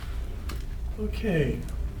Okay,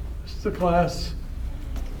 this is a class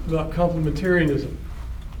about complementarianism.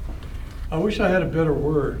 I wish I had a better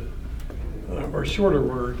word, or shorter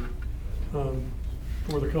word,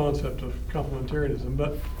 for the concept of complementarianism,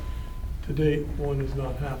 but to date, one has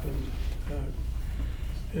not happened.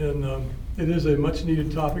 It is a much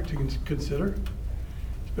needed topic to consider,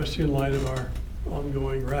 especially in light of our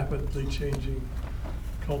ongoing, rapidly changing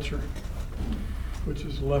culture, which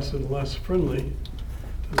is less and less friendly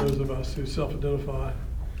to those of us who self-identify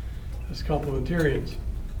as complementarians.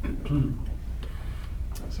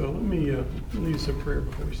 So let me lead some prayer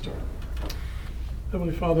before we start.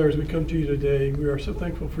 Heavenly Father, as we come to you today, we are so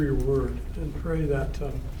thankful for your word and pray that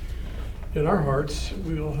in our hearts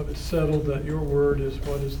we will have it settled that your word is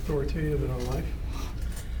what is authoritative in our life,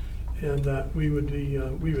 and that we would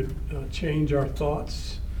change our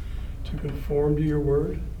thoughts to conform to your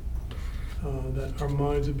word, that our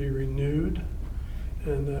minds would be renewed,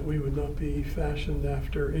 and that we would not be fashioned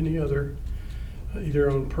after any other, either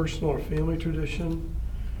our own personal or family tradition,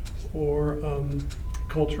 or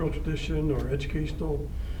cultural tradition or educational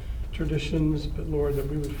traditions, but Lord, that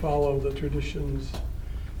we would follow the traditions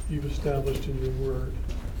you've established in your word,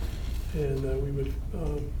 and that we would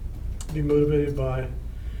be motivated by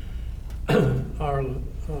our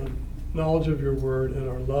knowledge of your word and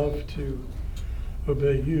our love to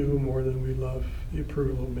obey you more than we love the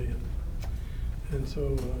approval of man. And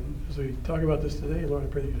so as we talk about this today, Lord, I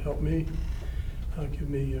pray that you'd help me, give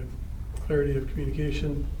me clarity of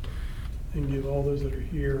communication, and give all those that are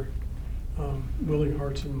here willing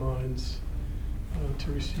hearts and minds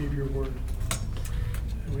to receive your word.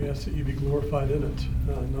 And we ask that you be glorified in it,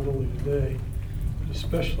 not only today, but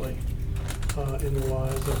especially in the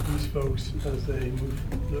lives of these folks as they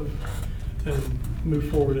move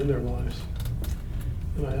forward in their lives.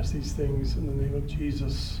 And I ask these things in the name of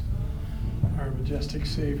Jesus, our majestic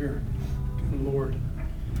Savior and Lord.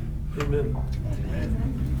 Amen.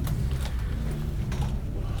 Amen.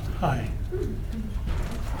 Hi.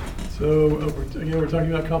 So again, we're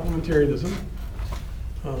talking about complementarianism.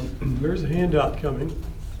 There's a handout coming.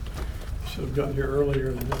 I should have gotten here earlier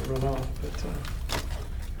and not run off, but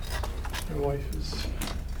my wife is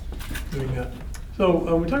doing that.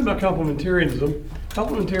 So we're talking about complementarianism.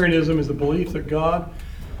 Complementarianism is the belief that God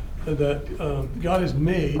has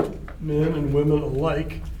made men and women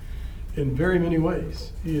alike in very many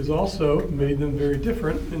ways. He has also made them very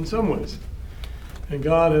different in some ways. And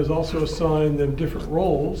God has also assigned them different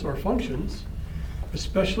roles or functions,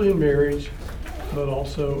 especially in marriage, but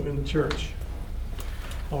also in the church.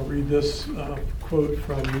 I'll read this quote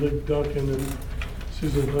from Liv Duncan and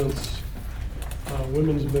Susan Hunt's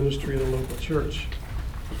women's ministry in a local church.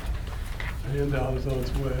 The handout is on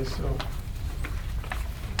its way, so.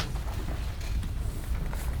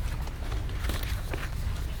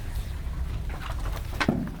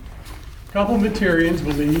 Complementarians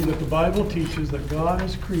believe that the Bible teaches that God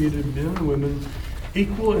has created men and women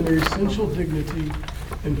equal in their essential dignity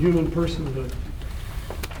and human personhood,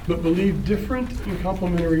 but believe different and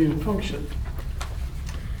complementary in function,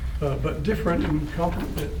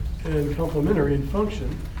 complementary in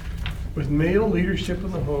function, with male leadership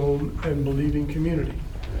in the home and believing community.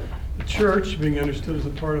 The church being understood as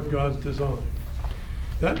a part of God's design.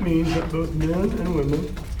 That means that both men and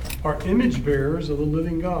women are image bearers of the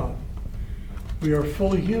living God. We are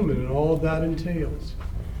fully human, and all that entails.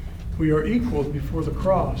 We are equals before the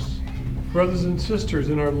cross, brothers and sisters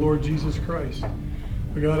in our Lord Jesus Christ.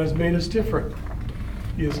 But God has made us different.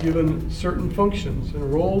 He has given certain functions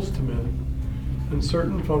and roles to men, and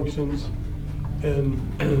certain functions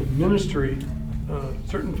and ministry,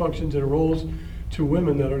 certain functions and roles to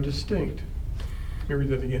women that are distinct. Let me read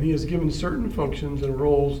that again. He has given certain functions and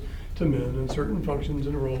roles to men, and certain functions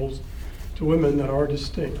and roles to women that are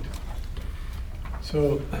distinct.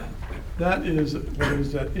 So that is what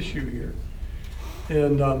is at issue here.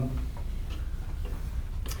 And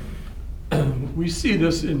we see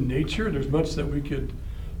this in nature. There's much that we could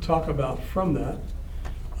talk about from that.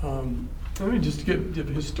 Let me just give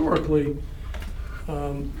historically, we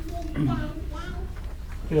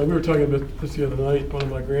were talking about this the other night. One of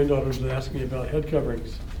my granddaughters was asking me about head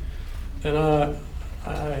coverings. And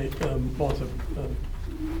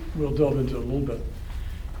we'll delve into it a little bit.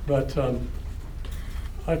 But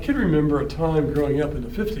I can remember a time growing up in the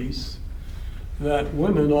 50s that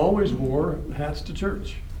women always wore hats to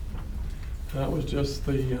church. That was just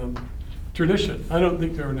the tradition. I don't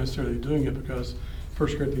think they were necessarily doing it because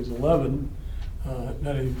 1 Corinthians 11 had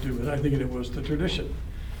anything to do with it. I think it was the tradition.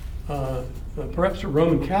 Perhaps the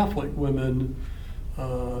Roman Catholic women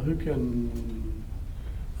who can,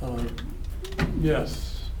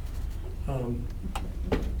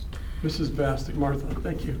 Mrs. Bastick, Martha,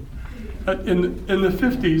 thank you. In the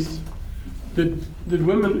 50s, did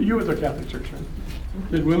women, you were the Catholic Church,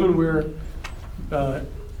 right? Did women wear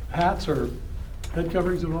hats or head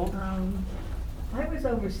coverings at all? I was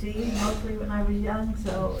overseas mostly when I was young,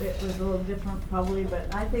 so it was a little different probably,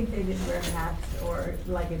 but I think they didn't wear hats or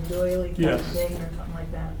like a doily type Yes. thing or something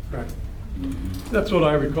like that. Right. That's what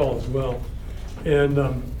I recall as well.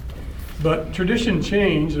 And but tradition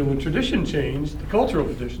changed, and when tradition changed, the cultural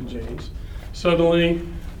tradition changed. Suddenly,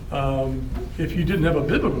 if you didn't have a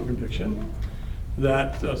biblical conviction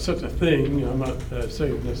that such a thing, I'm not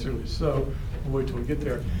saying necessarily so, we'll wait till we get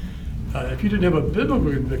there. If you didn't have a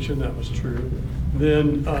biblical conviction that was true,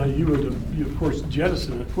 then you would, of course,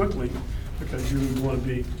 jettison it quickly because you would want to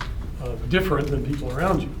be different than people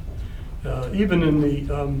around you. Even in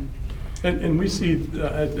the, and we see,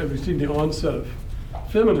 we've seen the onset of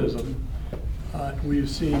feminism, we've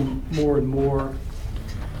seen more and more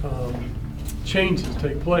changes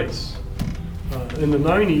take place. In the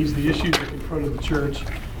 90s, the issues that confronted the church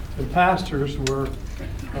and pastors were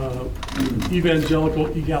evangelical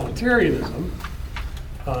egalitarianism.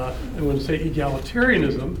 And when I say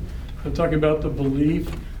egalitarianism, I'm talking about the belief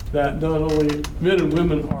that not only men and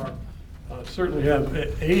women are certainly have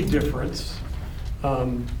a difference,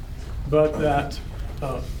 but that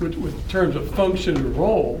with terms of function and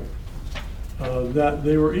role, that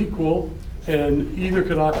they were equal and either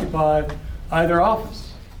could occupy either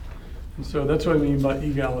office. And so that's what I mean by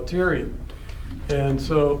egalitarian. And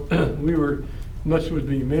so much was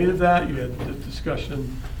being made of that. You had the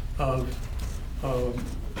discussion of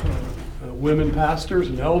women pastors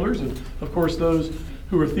and elders, and of course those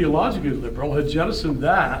who were theologically liberal had jettisoned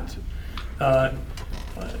that by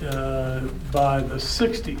the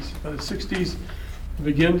 60s. By the 60s, we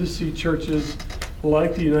began to see churches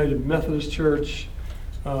like the United Methodist Church,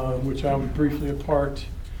 which I was briefly a part,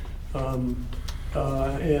 and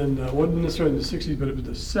wasn't necessarily in the 60s, but it was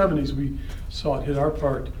the 70s we saw it hit our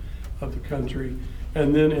part of the country.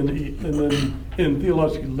 And then in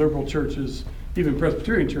theologically liberal churches, even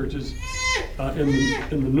Presbyterian churches in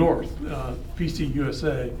the north,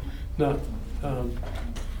 PCUSA, not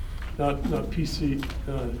PC,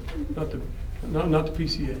 not the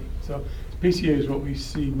PCA. So PCA is what we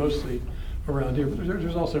see mostly around here, but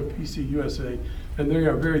there's also PCUSA, and they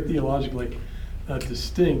are very theologically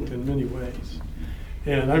distinct in many ways.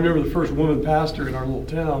 And I remember the first woman pastor in our little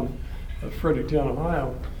town, Fredericktown,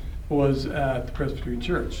 Ohio, was at the Presbyterian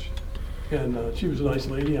Church. And she was a nice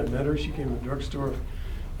lady. I met her. She came to the drugstore,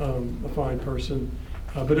 a fine person.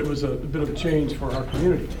 But it was a bit of a change for our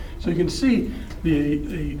community. So you can see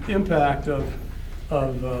the impact of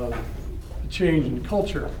the change in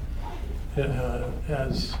culture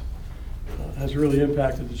has really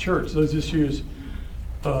impacted the church. Those issues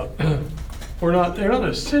they're not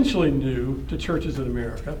essentially new to churches in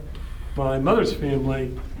America. My mother's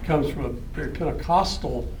family comes from a very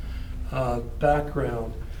Pentecostal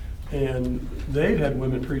background, and they've had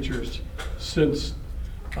women preachers since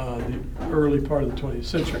the early part of the 20th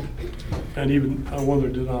century. And even one of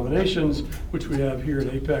their denominations, which we have here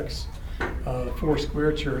in Apex, Four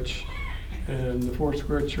Square Church, and the Four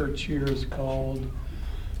Square Church here is called,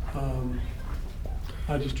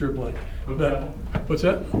 I just drew a blank. What's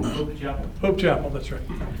that? Hope Chapel. Hope Chapel, that's right.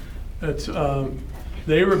 That's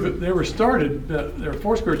they were started. Their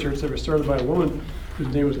Four Square Church. They were started by a woman whose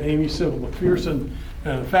name was Amy Sybil McPherson,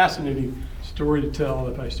 and a fascinating story to tell.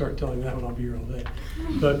 If I start telling that one, I'll be here all day.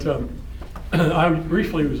 But I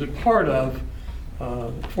briefly was a part of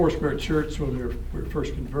Four Square Church when we were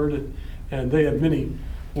first converted, and they had many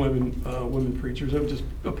women preachers. It was just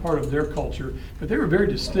a part of their culture, but they were very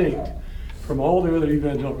distinct from all the other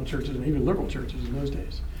evangelical churches and even liberal churches in those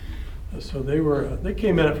days. So they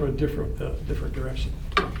came at it from a different direction.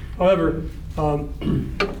 However,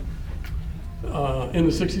 in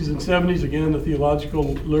the 60s and 70s, again, the theological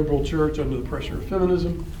liberal church, under the pressure of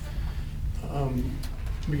feminism,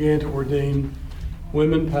 began to ordain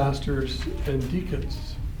women pastors and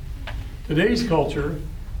deacons. Today's culture,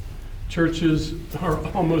 churches are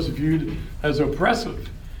almost viewed as oppressive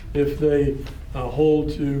if they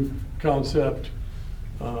hold to concept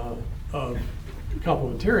of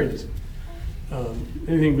complementarianism.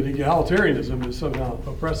 Anything but egalitarianism is somehow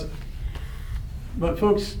oppressive. But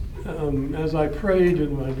folks, as I prayed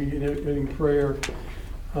in my beginning prayer,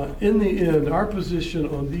 in the end, our position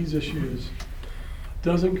on these issues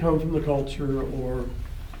doesn't come from the culture or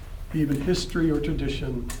even history or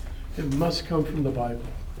tradition. It must come from the Bible.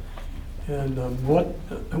 And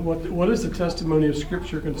what is the testimony of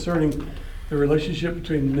Scripture concerning the relationship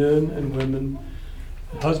between men and women,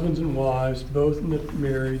 husbands and wives, both in the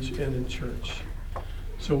marriage and in church?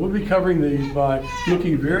 So we'll be covering these by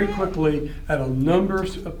looking very quickly at a number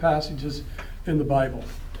of passages in the Bible.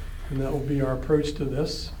 And that will be our approach to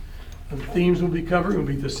this. The themes we'll be covering will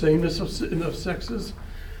be the sameness of sexes,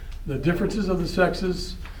 the differences of the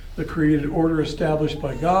sexes, the created order established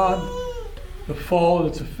by God, the fall and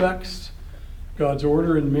its effects, God's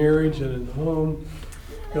order in marriage and in the home,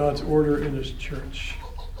 God's order in His church.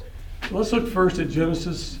 So let's look first at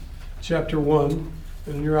Genesis chapter 1.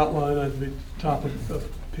 And in your outline at the top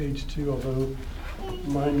of page 2, although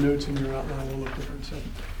my notes in your outline will look different, so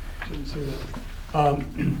I shouldn't say that.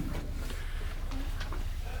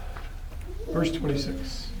 Verse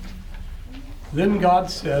 26. Then God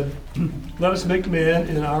said, "Let us make man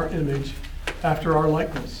in our image, after our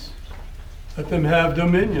likeness. Let them have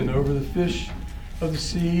dominion over the fish of the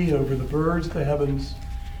sea, over the birds of the heavens,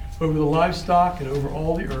 over the livestock, and over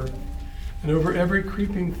all the earth, and over every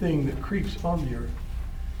creeping thing that creeps on the earth."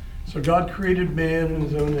 So God created man in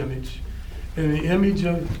His own image. In the image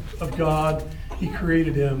of God, He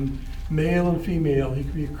created him. Male and female,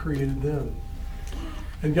 He created them.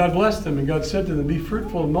 And God blessed them, and God said to them, "Be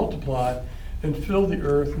fruitful and multiply, and fill the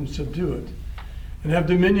earth and subdue it, and have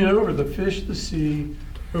dominion over the fish of the sea,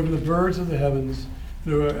 over the birds of the heavens,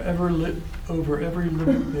 and over every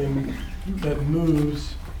living thing that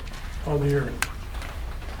moves on the earth."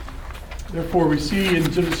 Therefore, we see in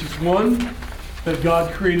Genesis 1 that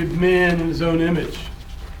God created man in His own image.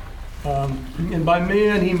 And by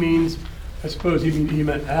man, He means, I suppose he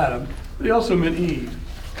meant Adam, but He also meant Eve.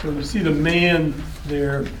 So we see the man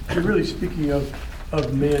there, you're really speaking of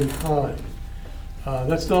mankind.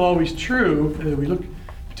 That's not always true. As we look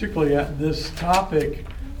particularly at this topic,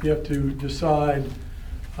 you have to decide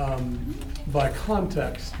by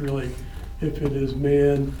context, really, if it is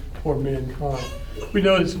man or mankind. We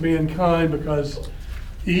know it's mankind because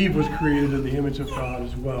Eve was created in the image of God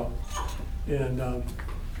as well. And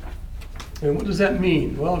what does that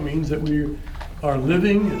mean? Well, it means that we are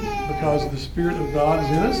living because the Spirit of God is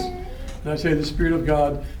in us. And I say the Spirit of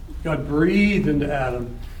God breathed into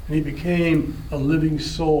Adam, and he became a living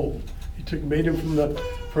soul. He made him from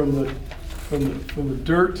the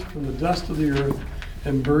dirt, from the dust of the earth,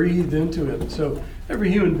 and breathed into him. So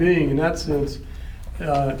every human being, in that sense,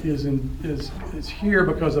 is here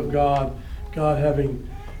because of God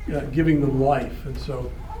giving them life. And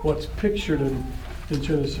so what's pictured in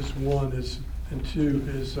Genesis 1 and 2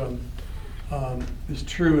 is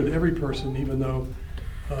true in every person, even though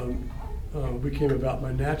we came about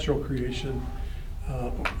by natural creation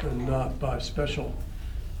and not by special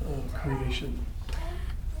creation.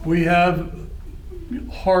 We have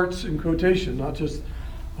hearts in quotation, not just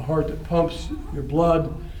a heart that pumps your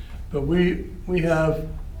blood, but we have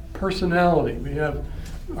personality. We have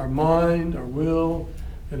our mind, our will,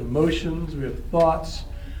 and emotions. We have thoughts.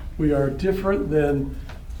 We are different than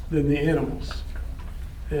the animals,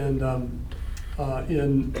 and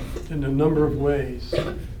in a number of ways.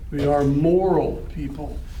 We are moral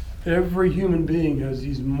people. Every human being has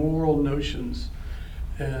these moral notions,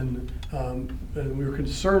 and we're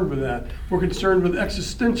concerned with that. We're concerned with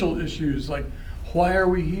existential issues like, why are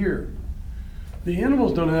we here? The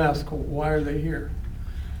animals don't ask, why are they here?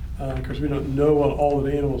 Because we don't know what all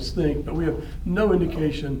the animals think, but we have no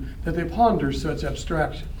indication that they ponder such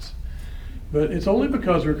abstractions. But it's only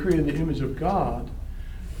because we're created in the image of God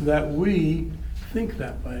that we think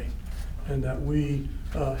that way and that we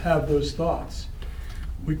have those thoughts.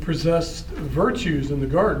 We possessed virtues in the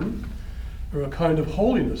garden, or a kind of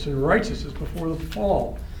holiness and righteousness before the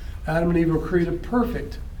fall. Adam and Eve were created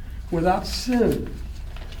perfect, without sin.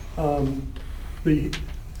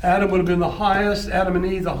 Adam would have been the highest, Adam and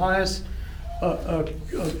Eve, the highest of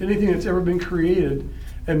anything that's ever been created,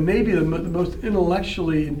 and maybe the most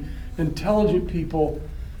intellectually intelligent people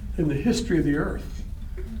in the history of the earth.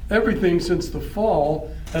 Everything since the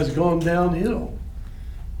fall has gone downhill.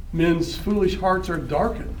 Men's foolish hearts are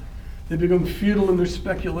darkened. They become futile in their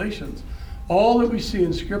speculations. All that we see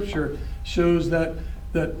in Scripture shows that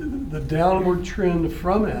the downward trend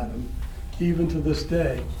from Adam, even to this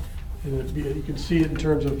day. And you can see it in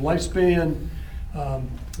terms of lifespan,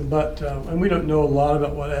 and we don't know a lot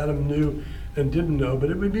about what Adam knew and didn't know, but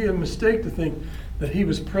it would be a mistake to think that he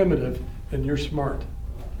was primitive and you're smart.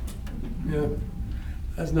 Yeah,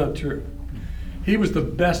 that's not true. He was the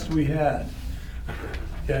best we had.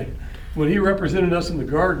 Okay, when he represented us in the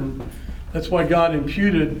garden, that's why God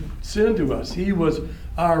imputed sin to us. He was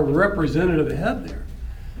our representative head there,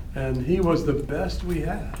 and he was the best we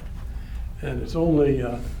had. And it's only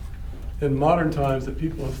in modern times that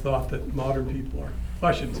people have thought that modern people are.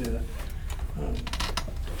 Well, I shouldn't say that.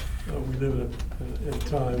 We live in a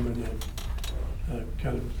time when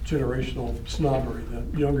kind of generational snobbery.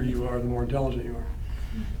 The younger you are, the more intelligent you are.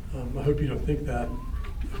 I hope you don't think that.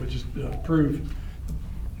 It would just prove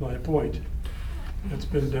my point. It's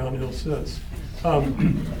been downhill since.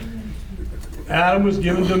 Adam was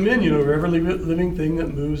given dominion over every living thing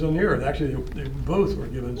that moves on the earth. Actually, they both were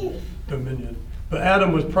given dominion. But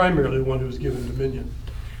Adam was primarily the one who was given dominion.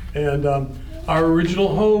 And our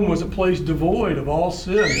original home was a place devoid of all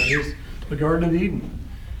sin. That is the Garden of Eden.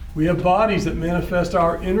 We have bodies that manifest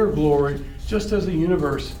our inner glory just as the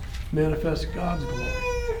universe manifests God's glory.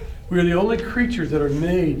 We are the only creatures that are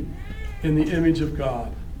made in the image of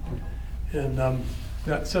God. And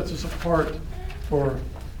that sets us apart for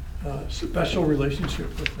a special relationship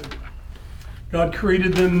with Him. God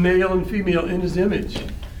created them male and female in His image.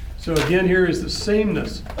 So again, here is the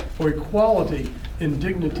sameness or equality in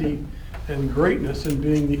dignity and greatness in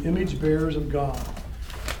being the image bearers of God.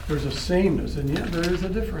 There's a sameness, and yet there is a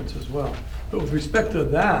difference as well. But with respect to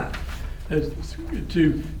that, as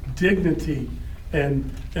to dignity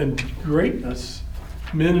and greatness,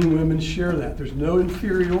 men and women share that. There's no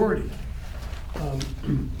inferiority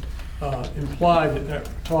implied,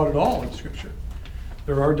 taught at all in Scripture.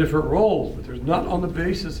 There are different roles, but there's not on the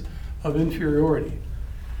basis of inferiority.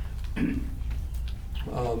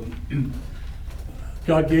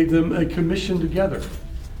 God gave them a commission together.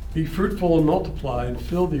 Be fruitful and multiply and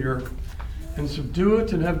fill the earth and subdue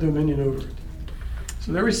it and have dominion over it.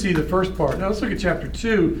 So there we see the first part. Now let's look at chapter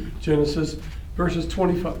 2, Genesis, verses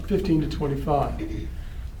 15 to 25.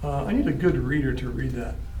 I need a good reader to read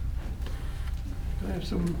that. Can I have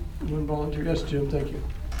someone volunteer? Yes, Jim, thank you.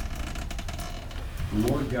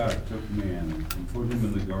 The Lord God took man and put him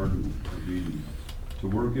in the garden of Eden to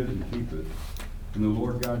work it and keep it. And the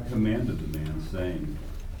Lord God commanded the man, saying,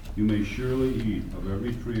 You may surely eat of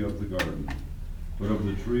every tree of the garden, but of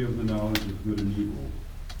the tree of the knowledge of good and evil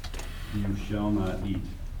you shall not eat.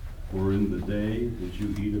 For in the day that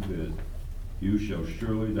you eat of it, you shall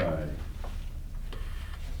surely die.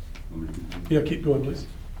 Yeah, keep going, please.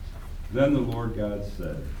 Then the Lord God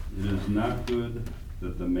said, It is not good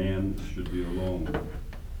that the man should be alone.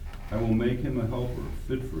 I will make him a helper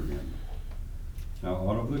fit for him. Now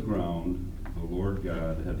out of the ground the Lord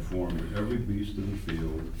God had formed every beast of the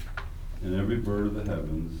field and every bird of the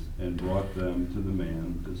heavens, and brought them to the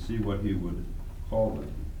man to see what he would call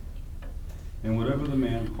them. And whatever the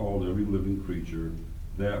man called every living creature,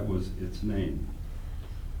 that was its name.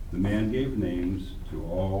 The man gave names to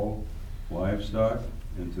all livestock,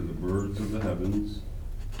 and to the birds of the heavens,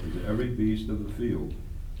 and to every beast of the field.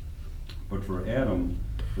 But for Adam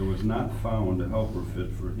there was not found a helper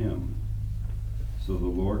fit for him. So the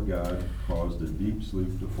Lord God caused a deep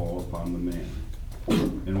sleep to fall upon the man.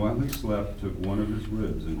 And while he slept, took one of his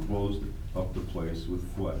ribs and closed up the place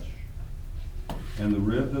with flesh. And the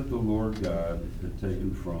rib that the Lord God had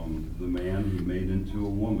taken from the man he made into a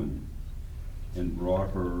woman, and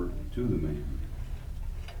brought her to the man.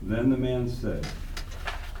 Then the man said,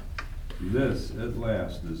 This at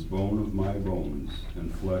last is bone of my bones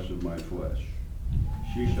and flesh of my flesh.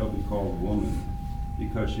 She shall be called woman,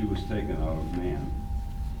 because she was taken out of man.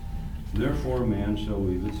 Therefore a man shall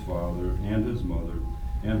leave his father and his mother,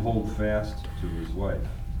 and hold fast to his wife.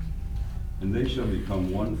 And they shall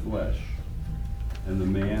become one flesh. And the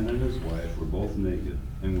man and his wife were both naked,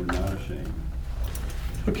 and were not ashamed.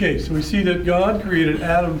 Okay, so we see that God created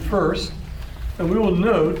Adam first, and we will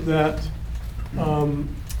note that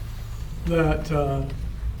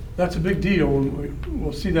that's a big deal.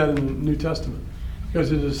 We'll see that in the New Testament,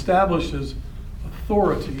 because it establishes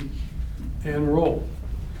authority and role.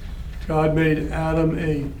 God made Adam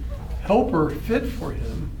a helper fit for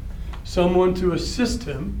him, someone to assist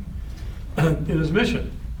him in his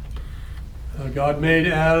mission. God made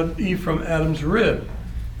Eve from Adam's rib.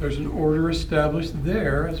 There's an order established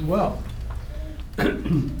there as well.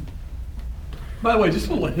 By the way, just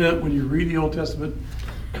a little hint when you read the Old Testament.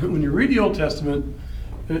 When you read the Old Testament,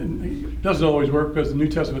 it doesn't always work because the New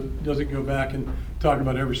Testament doesn't go back and talk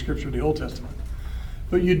about every scripture in the Old Testament.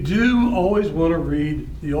 But you do always want to read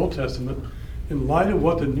the Old Testament in light of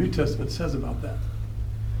what the New Testament says about that.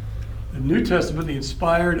 The New Testament, the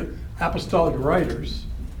inspired apostolic writers,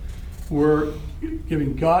 were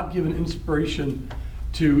giving God-given inspiration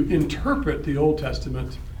to interpret the Old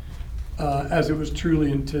Testament as it was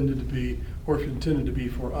truly intended to be, or intended to be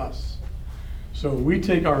for us. So we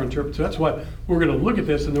take our interpretation. That's why we're going to look at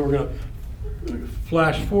this, and then we're going to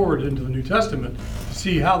flash forward into the New Testament to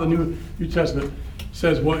see how the New Testament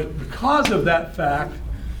says, what, because of that fact,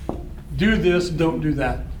 do this, don't do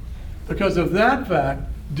that. Because of that fact,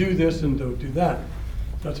 do this and don't do that.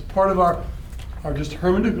 That's part of our just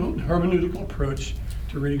hermeneutical approach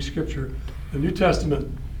to reading Scripture. The New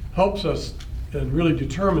Testament helps us and really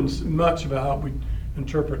determines much about how we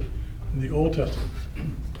interpret the Old Testament.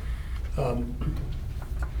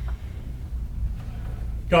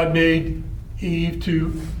 God made Eve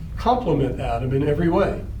to complement Adam in every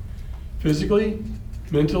way, physically,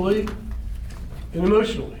 mentally, and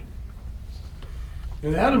emotionally.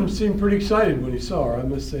 And Adam seemed pretty excited when he saw her, I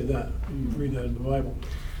must say that. You read that in the Bible.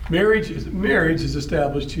 Marriage is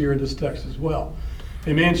established here in this text as well.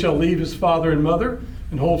 A man shall leave his father and mother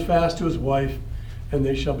and hold fast to his wife, and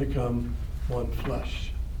they shall become one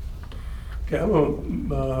flesh. Okay, I'm going,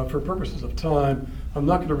 for purposes of time, I'm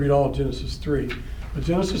not going to read all of Genesis 3. But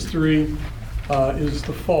Genesis 3 is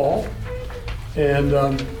the fall. And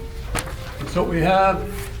so what we have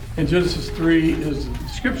in Genesis 3 is a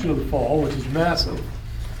description of the fall, which is massive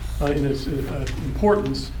in its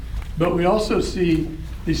importance. But we also see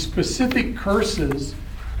the specific curses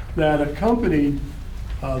that accompanied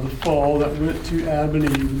the fall that went to Adam and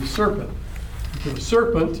Eve and the serpent. So the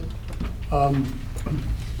serpent,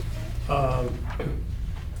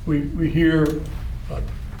 we hear,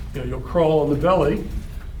 you'll crawl on the belly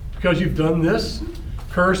because you've done this.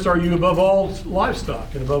 Cursed are you above all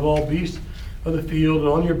livestock and above all beasts of the field, and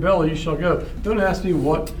on your belly you shall go. Don't ask me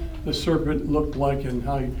what the serpent looked like and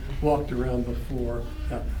how he walked around before.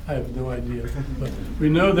 I have no idea. But we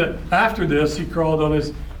know that after this, he crawled on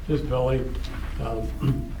his belly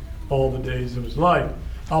all the days of his life.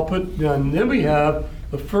 And then we have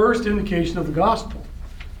the first indication of the gospel.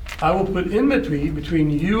 I will put enmity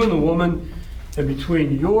between you and the woman, and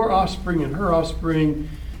between your offspring and her offspring.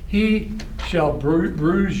 He shall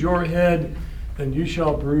bruise your head, and you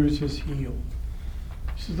shall bruise his heel.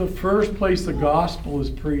 This is the first place the gospel is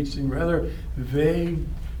preached in rather vague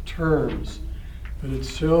terms, but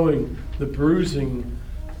it's showing the bruising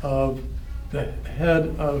of the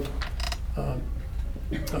head of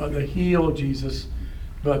the heel of Jesus,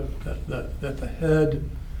 but that the head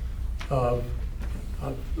of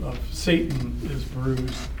Satan is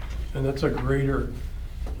bruised, and that's a greater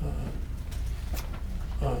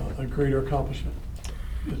accomplishment.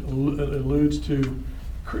 It alludes to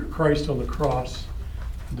Christ on the cross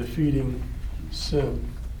defeating sin.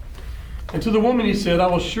 And to the woman he said, I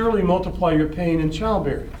will surely multiply your pain in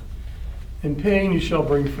childbearing. In pain you shall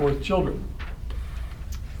bring forth children.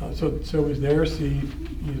 So it was there. See,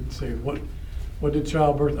 you'd say, what did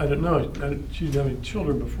childbirth? I don't know. She didn't have any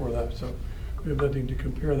children before that, so we have nothing to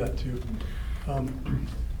compare that to.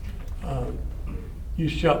 You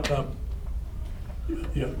shall.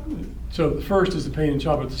 So the first is the pain in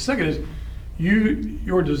childbirth. The second is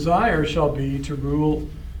your desire shall be to rule,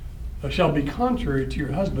 shall be contrary to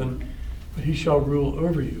your husband, but he shall rule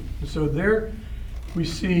over you. And so there we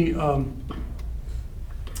see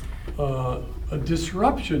a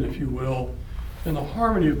disruption, if you will, in the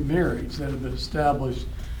harmony of marriage that had been established.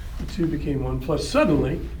 The two became one flesh.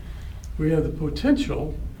 Suddenly, we have the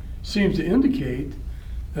potential, seems to indicate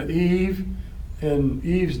that Eve and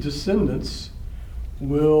Eve's descendants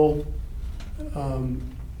will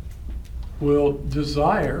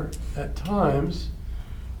desire at times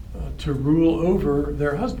to rule over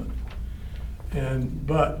their husband,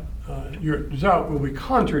 but your desire will be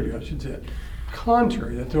contrary to, I should say,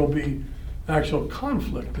 contrary, that there will be actual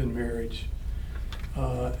conflict in marriage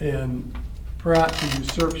and perhaps a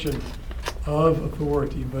usurpation of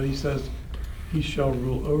authority. But he says he shall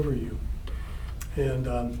rule over you, and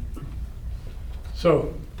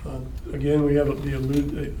so. Again, we have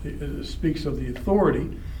it speaks of the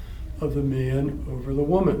authority of the man over the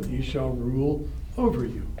woman. He shall rule over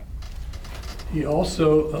you. He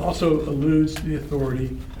also alludes to the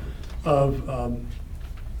authority of.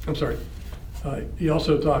 He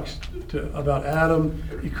also talks about Adam.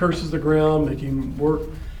 He curses the ground, making work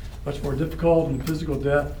much more difficult, and physical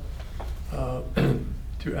death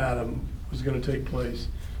to Adam was going to take place,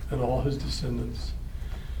 and all his descendants.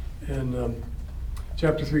 And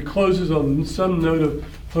Chapter 3 closes on some note of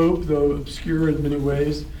hope, though obscure in many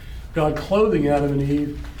ways. God clothing Adam and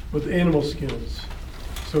Eve with animal skins.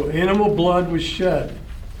 So animal blood was shed.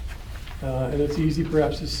 And it's easy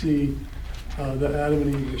perhaps to see that Adam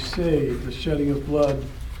and Eve were saved. The shedding of blood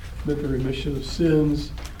meant the remission of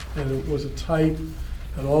sins, and it was a type,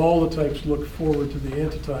 and all the types look forward to the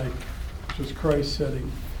antitype, which was Christ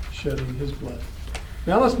shedding his blood.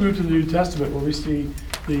 Now let's move to the New Testament, where we see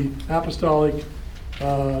the apostolic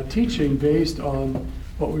teaching based on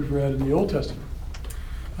what we've read in the Old Testament.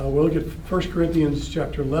 We'll look at 1 Corinthians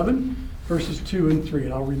chapter 11, verses 2 and 3,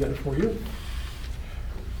 and I'll read that for you.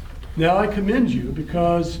 Now I commend you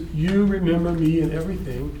because you remember me in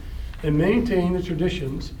everything and maintain the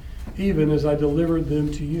traditions even as I delivered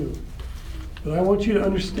them to you. But I want you to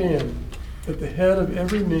understand that the head of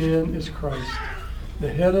every man is Christ.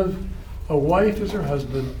 The head of a wife is her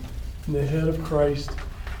husband, and the head of Christ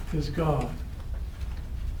is God.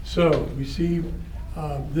 So we see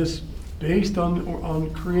this based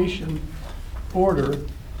on creation order,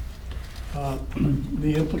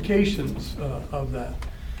 the implications of that.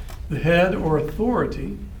 The head or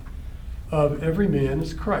authority of every man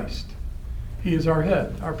is Christ. He is our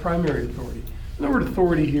head, our primary authority. The word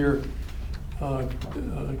authority here,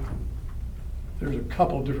 there's a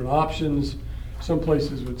couple of different options. Some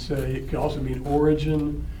places would say it could also mean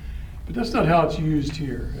origin, but that's not how it's used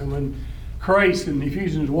here. And when Christ in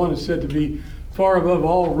Ephesians 1 is said to be far above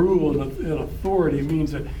all rule and authority, it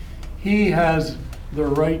means that he has the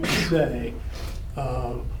right to say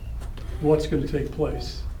what's going to take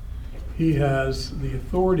place. He has the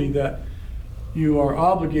authority that you are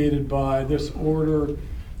obligated by this order,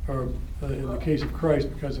 or in the case of Christ,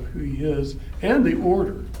 because of who he is, and the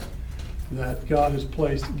order that God has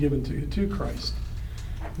placed, given to Christ,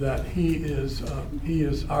 that he is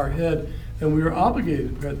our head, and we are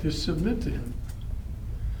obligated to submit to him.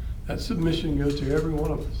 That submission goes to every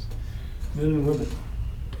one of us, men and women.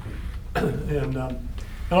 And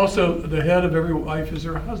also, the head of every wife is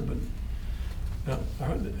her husband. Now,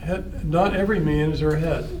 not every man is her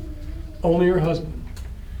head, only her husband.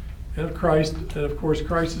 And of course,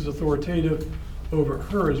 Christ is authoritative over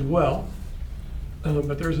her as well.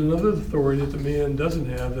 But there's another authority that the man doesn't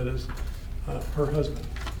have, that is her husband.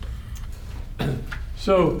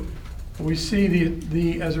 So we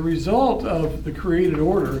see as a result of the created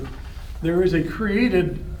order, there is a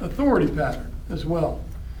created authority pattern as well.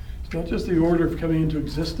 It's not just the order of coming into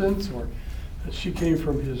existence, or that she came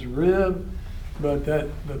from his rib, but that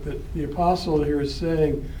the apostle here is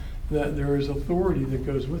saying that there is authority that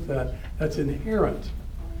goes with that. That's inherent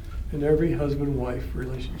in every husband-wife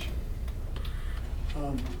relationship.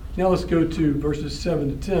 Now let's go to verses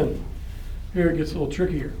 7 to 10. Here it gets a little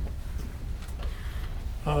trickier.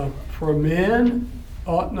 For a man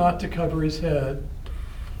ought not to cover his head,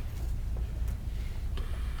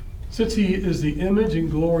 since he is the image and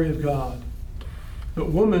glory of God. But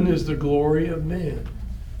woman is the glory of man.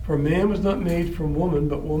 For man was not made from woman,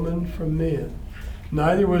 but woman from man.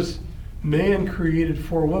 Neither was man created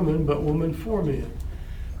for woman, but woman for man.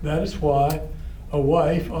 That is why a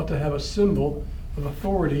wife ought to have a symbol of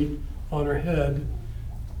authority on her head,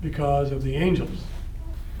 because of the angels.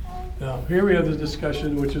 Now, here we have the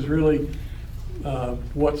discussion, which is really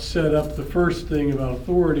what set up the first thing about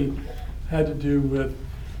authority, had to do with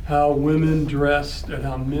how women dressed and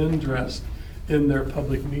how men dressed in their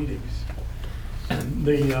public meetings.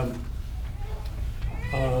 He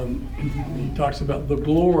talks about the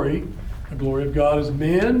glory of God as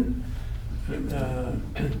man.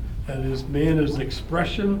 That is, man is an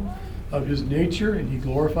expression of his nature, and he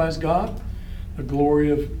glorifies God. The glory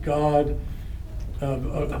of God,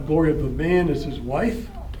 the glory of the man is his wife.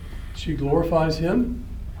 She glorifies him.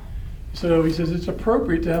 So he says it's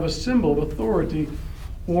appropriate to have a symbol of authority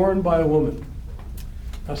worn by a woman.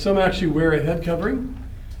 Now, some actually wear a head covering.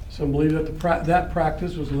 Some believe that that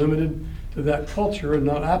practice was limited to that culture and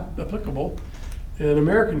not applicable in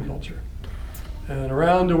American culture. And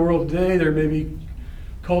around the world today, there may be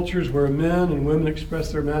cultures where men and women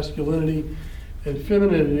express their masculinity and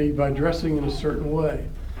femininity by dressing in a certain way.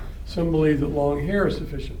 Some believe that long hair is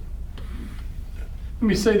sufficient. Let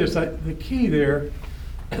me say this, the key there,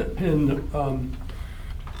 and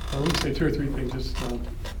let me say two or three things just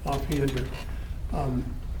offhand here.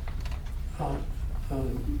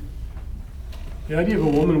 The idea of a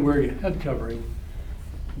woman wearing a head covering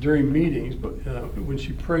during meetings, but when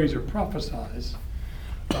she prays or prophesies,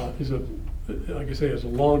 is like I say, is a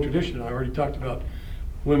long tradition. I already talked about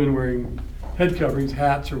women wearing head coverings,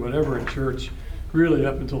 hats, or whatever in church, really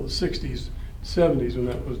up until the 60s, 70s, when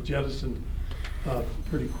that was jettisoned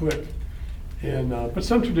pretty quick. And but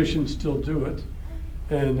some traditions still do it.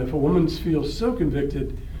 And if a woman feels so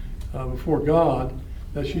convicted before God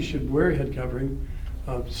that she should wear a head covering,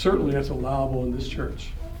 certainly that's allowable in this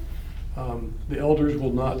church. The elders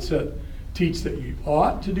will not teach that you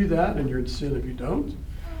ought to do that, and you're in sin if you don't.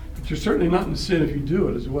 But you're certainly not in sin if you do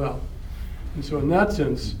it as well. And so in that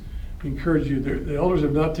sense, we encourage you, the elders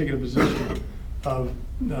have not taken a position of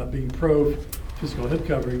being pro-physical head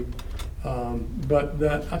covering, but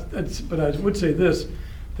I would say this,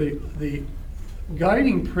 the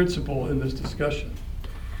guiding principle in this discussion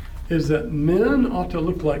is that men ought to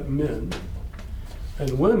look like men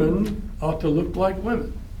and women ought to look like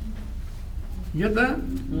women. You get that?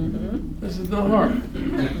 Mm-hmm. This is not hard.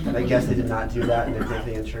 And I guess they did not do that in the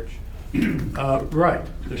Corinthian church. Right.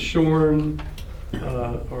 The shorn,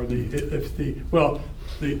 or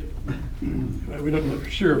we don't know for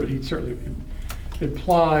sure, but he certainly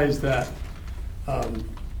implies that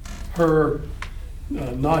her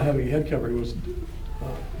not having a head covering was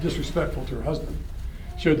disrespectful to her husband,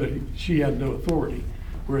 showed that she had no authority,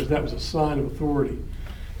 whereas that was a sign of authority.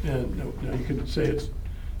 And now you could say it's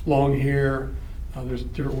long hair. There's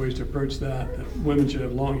different ways to approach that. That women should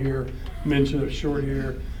have long hair, men should have short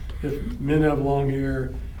hair. If men have long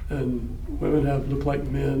hair and women look like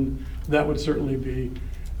men, that would certainly be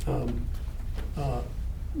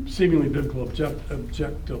seemingly biblical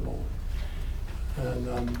objectable.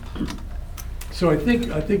 And so I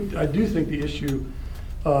do think the issue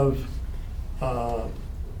of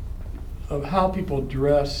how people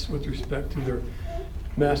dress with respect to their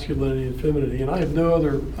masculinity and femininity, and I have no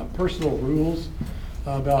other personal rules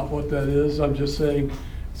about what that is. I'm just saying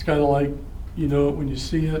it's kind of like, you know it when you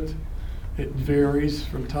see it. It varies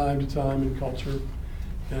from time to time in culture.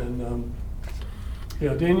 And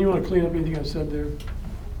yeah, Dan, you want to clean up anything I said there? You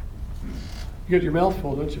got your mouth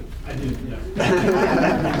full, don't you? I do, yeah.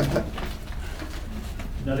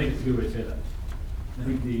 No, I think it's a good way to say that. I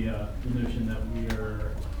think the notion that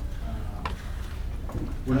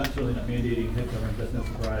we're not certainly not mandating head coverings, that's no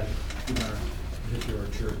surprise in our history of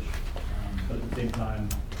our church. But at the same time,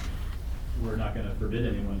 we're not going to forbid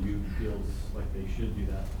anyone who feels like they should do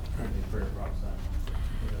that. They prayer props that.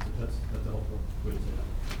 That's a helpful way to say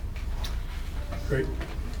that. Great.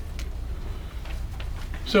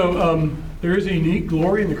 So there is a unique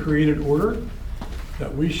glory in the created order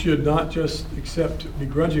that we should not just accept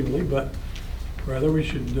begrudgingly, but rather we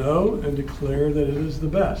should know and declare that it is the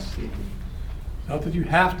best. Not that you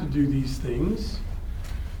have to do these things,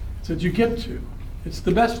 it's that you get to. It's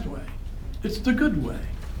the best way. It's the good way.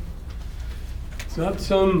 It's not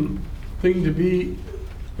some thing to be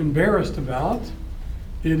embarrassed about.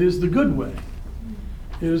 It is the good way.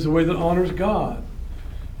 It is the way that honors God.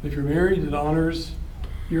 If you're married, it honors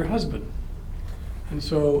your husband. And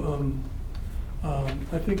so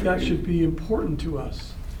I think that should be important to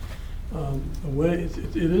us.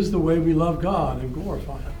 It is the way we love God and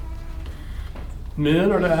glorify Him.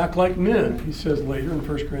 Men are to act like men, he says later in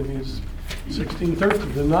 1 Corinthians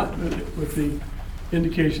 16:13. They're not, with the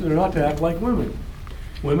indication they're not to act like women.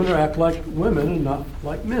 Women are to act like women and not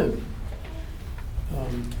like men.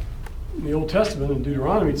 In the Old Testament, in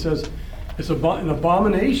Deuteronomy, it says it's an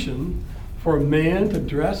abomination for a man to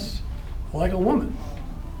dress like a woman.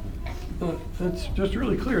 That's just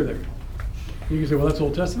really clear there. You can say, well, that's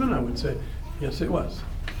Old Testament. I would say, yes, it was.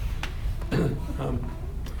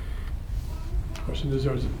 Question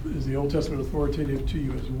is the Old Testament authoritative to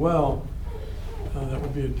you as well? That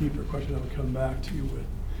would be a deeper question I would come back to you with.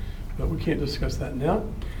 But we can't discuss that now.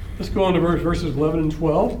 Let's go on to verses 11 and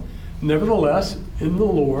 12. Nevertheless, in the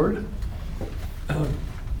Lord,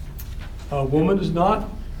 a woman is not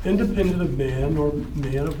independent of man, nor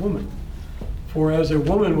man of woman. For as a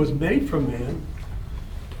woman was made from man,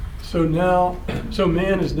 so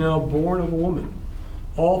man is now born of a woman.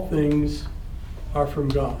 All things are from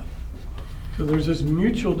God. So there's this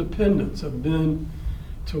mutual dependence of men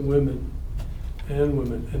to women and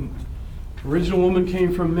women. And the original woman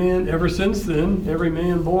came from man. Ever since then, every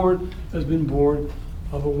man born has been born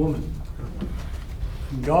of a woman.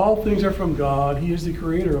 And all things are from God. He is the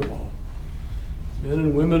creator of all. Men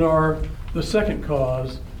and women are the second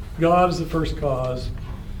cause. God is the first cause.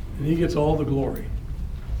 And He gets all the glory.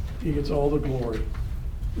 He gets all the glory.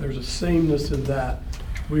 There's a sameness in that.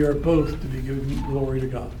 We are both to be giving glory to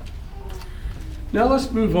God. Now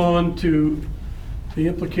let's move on to the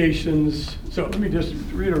implications. So let me just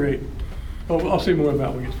reiterate. Oh, I'll say more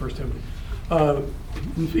about when we get to 1 Timothy.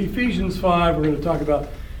 In Ephesians 5, we're going to talk about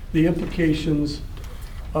the implications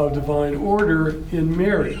of divine order in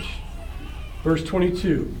marriage. Verse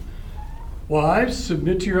 22. Wives,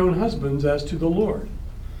 submit to your own husbands as to the Lord.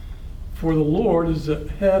 For the Lord is the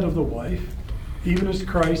head of the wife, even as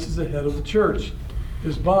Christ is the head of the church,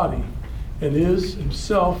 His body, and is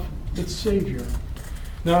Himself its Savior.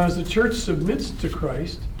 Now, as the church submits to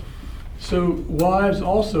Christ, so wives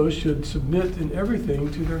also should submit in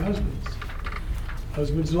everything to their husbands.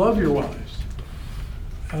 Husbands, love your wives,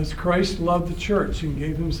 as Christ loved the church and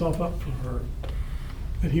gave Himself up for her,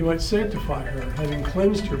 that He might sanctify her, having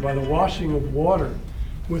cleansed her by the washing of water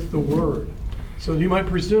with the word, so that He might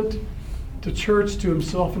present the church to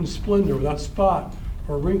Himself in splendor, without spot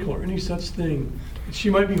or wrinkle or any such thing, that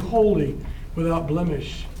she might be holy, without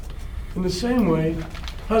blemish. In the same way,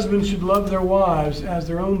 husbands should love their wives as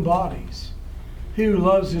their own bodies. He who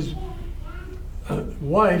loves his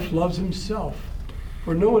wife loves himself.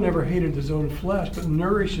 For no one ever hated his own flesh, but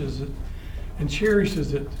nourishes it and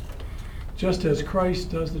cherishes it, just as Christ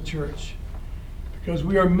does the church, because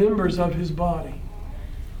we are members of his body.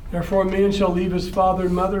 Therefore, a man shall leave his father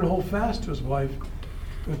and mother and hold fast to his wife,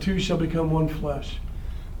 and the two shall become one flesh.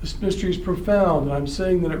 This mystery is profound, and I'm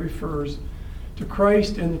saying that it refers to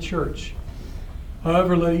Christ and the church.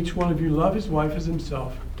 However, let each one of you love his wife as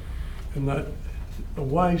himself, and let the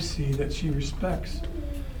wife see that she respects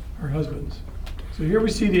her husbands. So here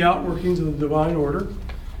we see the outworkings of the divine order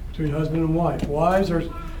between husband and wife. Wives are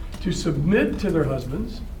to submit to their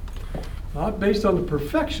husbands, not based on the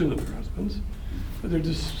perfection of their husbands, but they're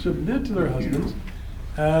to submit to their husbands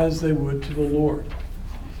as they would to the Lord.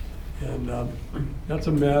 And that's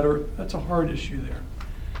a hard issue there.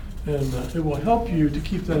 And it will help you to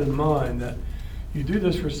keep that in mind, that you do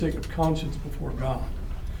this for the sake of conscience before God.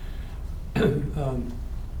 And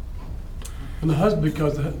the husband,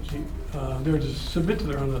 because they're to submit to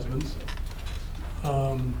their own husbands,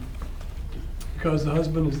 because the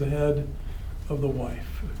husband is the head of the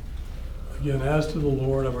wife. Again, as to the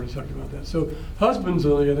Lord, I've already talked about that. So husbands,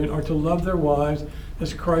 on the other hand, are to love their wives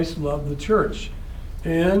as Christ loved the church.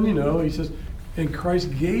 And, he says, and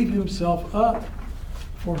Christ gave himself up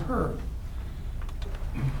for her.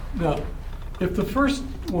 Now, if the first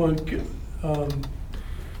one,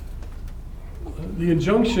 the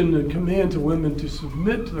injunction and command to women to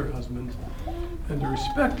submit to their husbands and to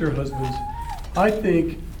respect their husbands, I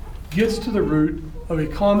think gets to the root of a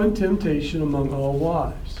common temptation among all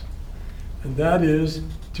wives. And that is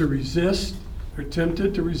to resist, or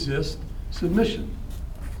tempted to resist, submission.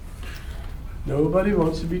 Nobody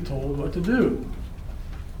wants to be told what to do.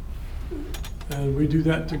 And we do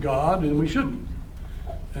that to God, and we shouldn't.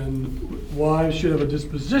 And wives should have a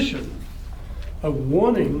disposition of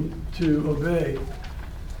wanting to obey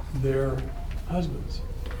their husbands.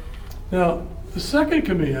 Now, the second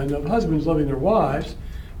command of husbands loving their wives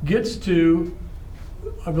gets to,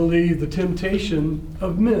 I believe, the temptation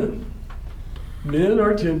of men. Men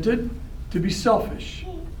are tempted to be selfish.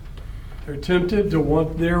 They're tempted to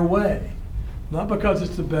want their way. Not because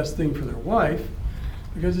it's the best thing for their wife,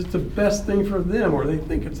 because it's the best thing for them, or they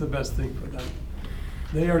think it's the best thing for them.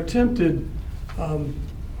 They are tempted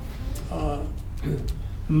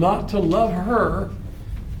not to love her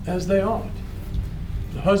as they ought.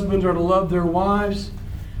 The husbands are to love their wives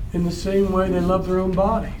in the same way they love their own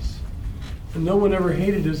bodies. And no one ever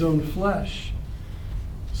hated his own flesh.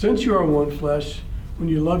 Since you are one flesh, when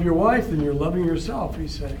you love your wife, then you're loving yourself,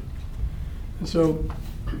 he's saying. And so,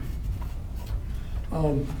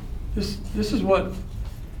 this is what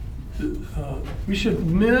we should,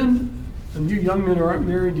 men, and you young men who aren't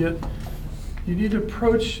married yet, you need to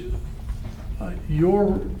approach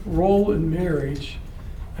your role in marriage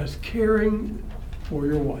as caring for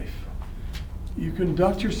your wife. You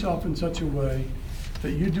conduct yourself in such a way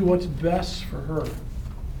that you do what's best for her,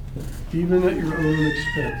 even at your own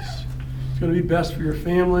expense. It's going to be best for your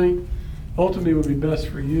family, ultimately it will be best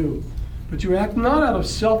for you. But you act not out of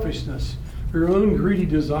selfishness or your own greedy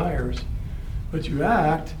desires, but you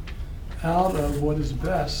act out of what is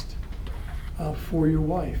best for your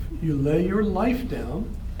wife. You lay your life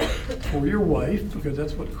down for your wife, because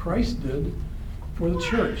that's what Christ did for the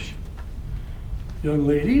church. Young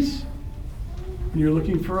ladies, when you're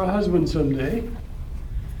looking for a husband someday,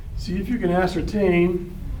 see if you can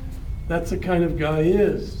ascertain that's the kind of guy he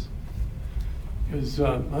is. Because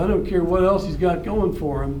I don't care what else he's got going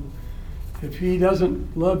for him. If he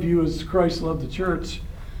doesn't love you as Christ loved the church,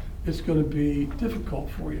 it's going to be difficult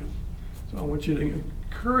for you. So I want you to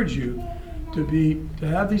encourage you to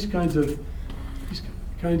have these kinds of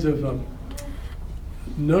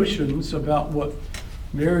notions about what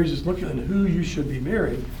marriage is looking at and who you should be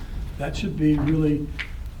marrying. That should be really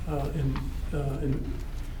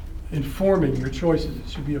informing your choices. It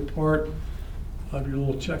should be a part of your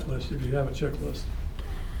little checklist if you have a checklist.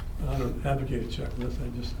 I don't advocate a checklist. I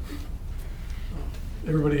just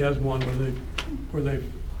everybody has one where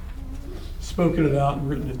they've spoken it out and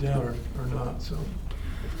written it down or not. So,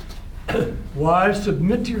 wives,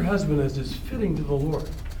 submit to your husband as is fitting to the Lord.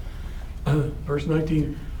 Verse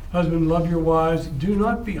 19, husband, love your wives. Do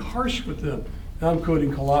not be harsh with them. Now I'm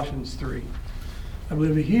quoting Colossians 3. I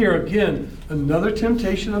believe here, again, another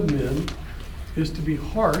temptation of men is to be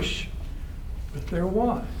harsh with their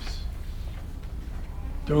wives.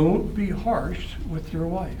 Don't be harsh with your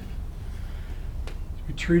wife. To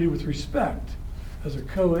be treated with respect as a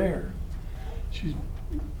co-heir. She's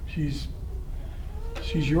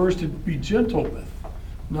yours to be gentle with,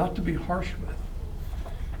 not to be harsh with.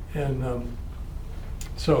 And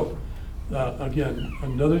again,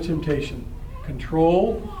 another temptation.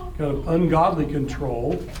 Control, kind of ungodly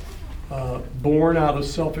control, born out of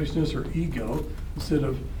selfishness or ego, instead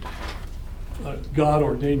of God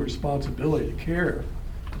ordained responsibility to care.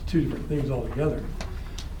 It's two different things altogether.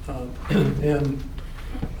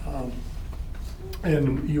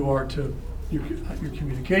 And you are to your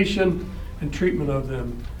communication and treatment of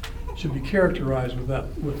them should be characterized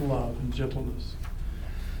with love and gentleness.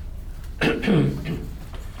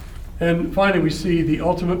 And finally, we see the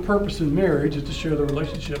ultimate purpose in marriage is to share the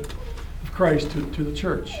relationship of Christ to the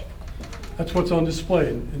church. That's what's on display.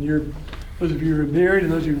 And those of you who are married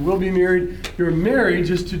and those of you who will be married, your marriage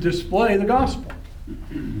is to display the gospel.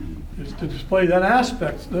 It's to display that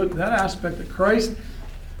aspect that Christ,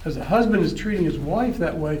 as a husband, is treating his wife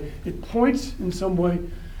that way. It points in some way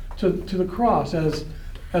to the cross, as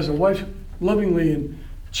a wife lovingly and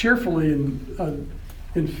cheerfully and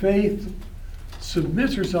in faith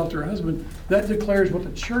submits herself to her husband. That declares what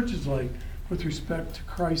the church is like with respect to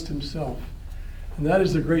Christ himself. And that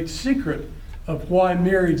is the great secret of why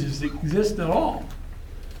marriage exists at all.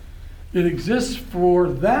 It exists for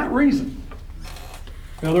that reason.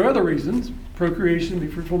 Now, there are other reasons: procreation, be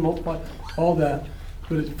fruitful, multiply, all that.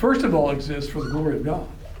 But it first of all exists for the glory of God.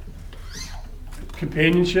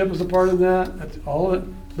 Companionship is a part of that. That's all of it.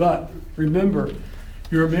 But remember,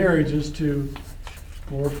 your marriage is to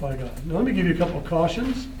glorify God. Now, let me give you a couple of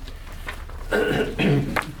cautions.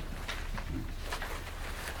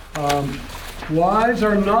 Wives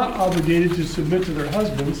are not obligated to submit to their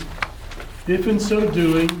husbands if in so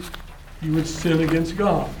doing you would sin against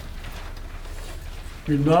God.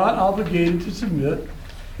 You're not obligated to submit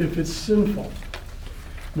if it's sinful.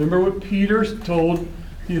 Remember what Peter told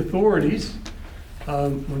the authorities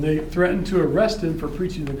when they threatened to arrest him for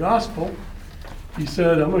preaching the gospel. He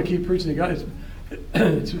said, I'm going to keep preaching the gospel.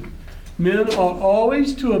 Men ought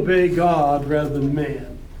always to obey God rather than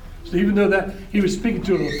man. So even though that he was speaking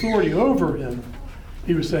to an authority over him,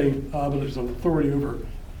 he was saying, but there's an authority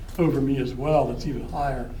over me as well that's even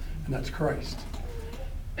higher, and that's Christ.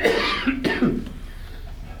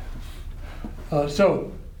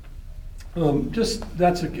 Just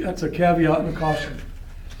that's a caveat and a caution.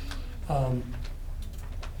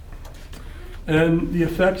 And the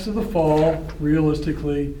effects of the fall,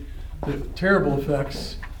 realistically, the terrible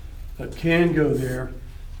effects that can go there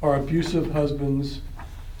are abusive husbands,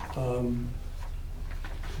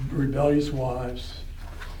 rebellious wives.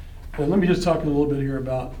 And let me just talk a little bit here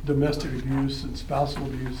about domestic abuse and spousal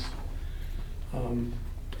abuse.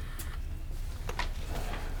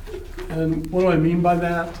 And what do I mean by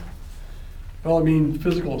that? Well, I mean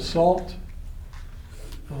physical assault.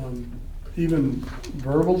 Even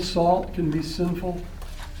verbal assault can be sinful.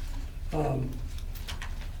 A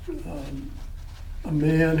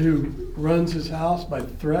man who runs his house by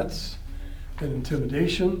threats and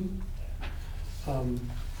intimidation,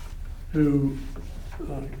 who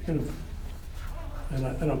and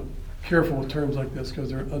I'm careful with terms like this because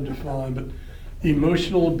they're undefined, but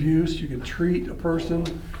emotional abuse, you can treat a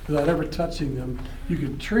person without ever touching them. You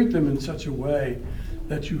can treat them in such a way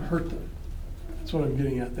that you hurt them. That's what I'm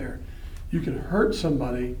getting at there. You can hurt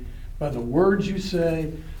somebody by the words you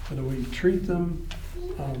say, by the way you treat them.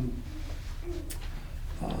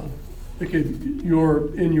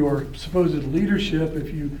 In your supposed leadership,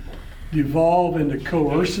 if you devolve into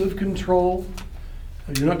coercive control,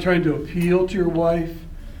 you're not trying to appeal to your wife,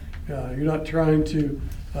 you're not trying to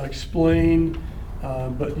explain,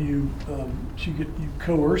 but you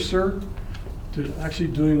coerce her to actually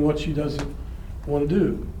doing what she doesn't want to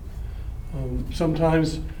do.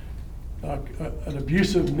 Sometimes an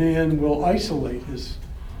abusive man will isolate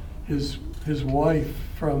his wife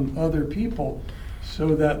from other people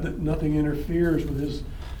so that nothing interferes with his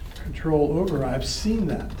control over her. I've seen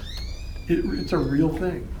that. It's a real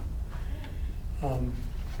thing.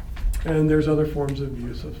 And there's other forms of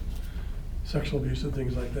abuse, of sexual abuse and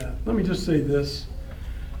things like that. Let me just say this.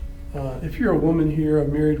 If you're a woman here, a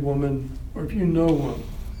married woman, or if you know one,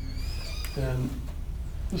 and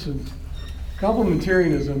listen,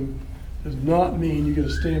 complementarianism does not mean you get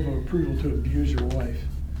a stamp of approval to abuse your wife.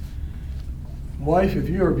 Wife, if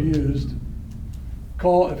you're abused,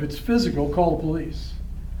 if it's physical, call the police.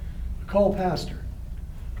 Call a pastor.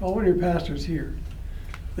 Call one of your pastors here.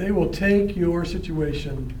 They will take your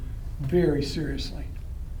situation very seriously.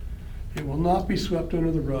 It will not be swept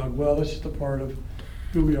under the rug. Well, that's just a part of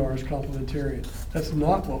who we are as complementarian. That's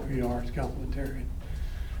not what we are as complementarian.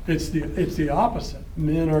 It's the opposite.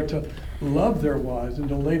 Men are to love their wives and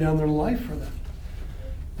to lay down their life for them.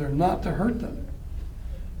 They're not to hurt them.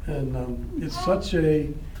 And it's such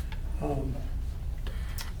a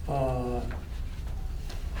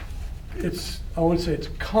I would say it's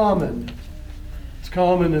common. It's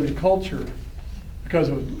common in the culture because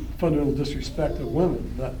of fundamental disrespect of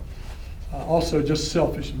women, but also just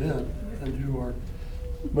selfish men. and who are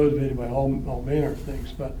motivated by all manner of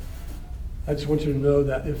things. But I just want you to know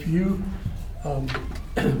that if you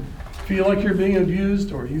feel like you're being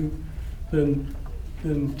abused, or then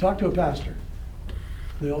talk to a pastor.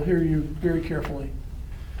 They'll hear you very carefully.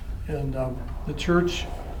 And the church,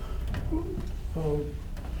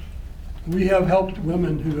 we have helped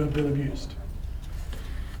women who have been abused.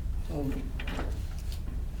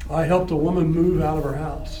 I helped a woman move out of her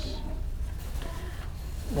house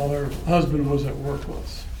while her husband was at work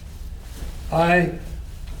once. I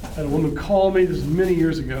had a woman call me, this is many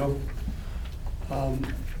years ago,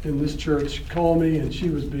 in this church, call me, and she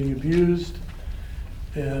was being abused.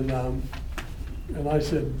 And I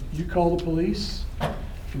said, you call the police?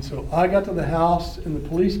 And so I got to the house, and the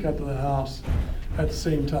police got to the house at the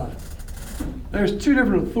same time. There's two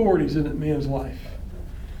different authorities in that man's life.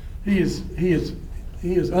 He is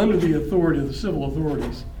under the authority of the civil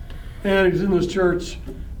authorities. And he's in this church,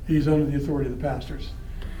 he's under the authority of the pastors.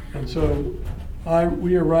 And so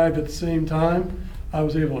we arrived at the same time. I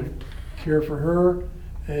was able to care for her,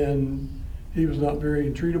 and he was not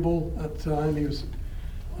very treatable at the time. He was,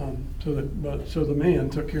 so the man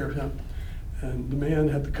took care of him. And the man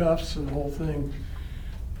had the cuffs and the whole thing.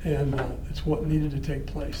 And it's what needed to take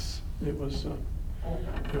place. It was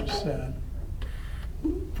sad.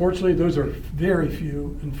 Fortunately, those are very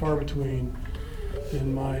few and far between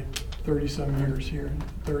in my 30-some years here,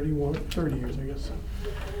 30 years, I guess.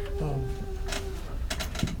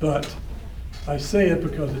 But I say it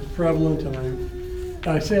because it's prevalent, and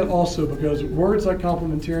I say it also because words like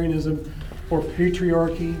complementarianism or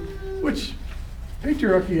patriarchy, which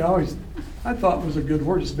patriarchy I thought was a good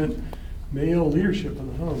word. It's meant male leadership in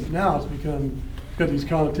the home. Now it's got these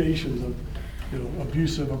connotations of,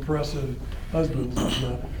 abusive, oppressive husbands.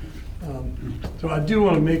 So I do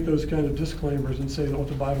want to make those kind of disclaimers and say what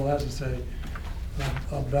the Bible has to say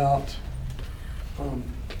about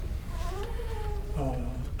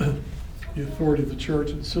the authority of the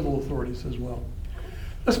church and civil authorities as well.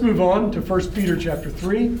 Let's move on to 1 Peter chapter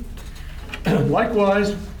 3.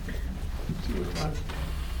 Likewise,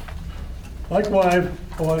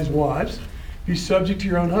 wives, be subject to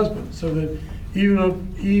your own husbands, so that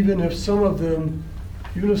even if some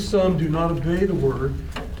do not obey the word,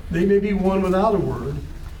 they may be won without a word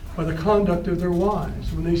by the conduct of their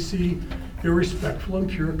wives, when they see your respectful and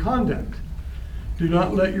pure conduct. Do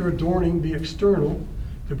not let your adorning be external,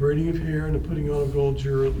 the braiding of hair and the putting on of gold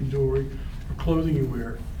jewelry or clothing you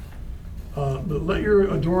wear. But let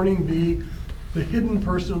your adorning be the hidden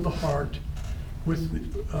person of the heart, with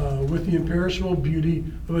the imperishable beauty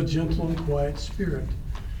of a gentle and quiet spirit,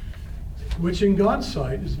 which in God's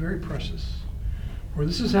sight is very precious. For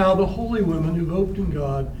this is how the holy women who hoped in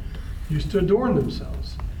God used to adorn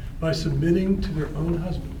themselves, by submitting to their own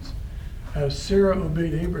husbands, as Sarah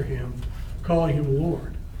obeyed Abraham, calling him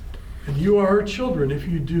Lord. And you are her children if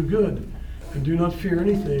you do good, and do not fear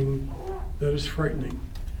anything that is frightening.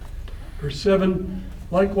 Verse 7,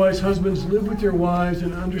 likewise husbands, live with your wives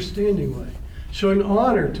in an understanding way, showing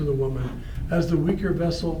honor to the woman as the weaker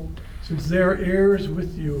vessel, since they are heirs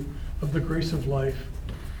with you of the grace of life,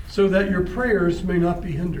 so that your prayers may not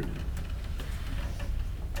be hindered.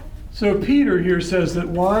 So Peter here says that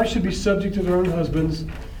wives should be subject to their own husbands,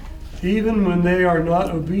 even when they are not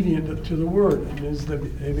obedient to the word. It means that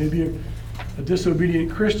they may be a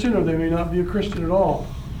disobedient Christian, or they may not be a Christian at all.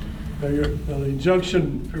 Now, the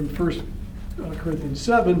injunction from 1 Corinthians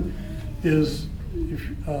 7 is,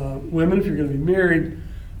 women, if you're going to be married,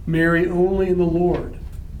 marry only in the Lord.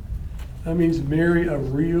 That means marry a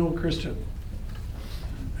real Christian.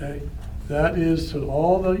 Okay? That is to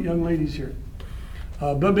all the young ladies here.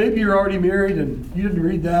 But maybe you're already married and you didn't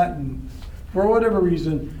read that, and for whatever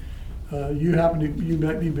reason, you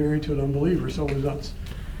might be married to an unbeliever, someone who's not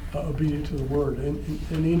obedient to the word. And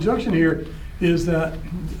the injunction here is that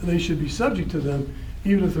they should be subject to them,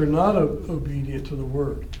 even if they're not obedient to the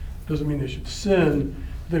word. Doesn't mean they should sin.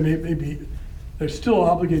 They're still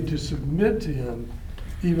obligated to submit to him,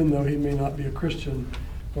 even though he may not be a Christian,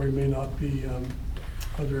 or he may not be he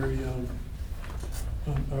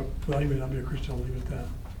may not be a Christian. I'll leave it at that.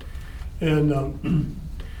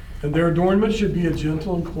 And their adornment should be a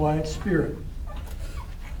gentle and quiet spirit.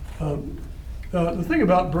 The thing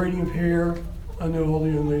about braiding of hair, I know all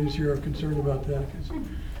the young ladies here are concerned about that because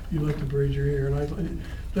you like to braid your hair. And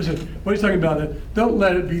listen, what he's talking about, don't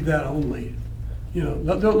let it be that only.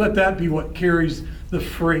 Don't let that be what carries the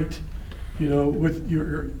freight, with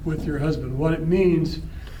your husband. What it means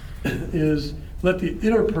is let the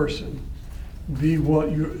inner person be what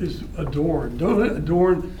is adorned. Don't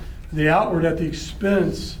adorn the outward at the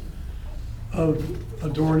expense of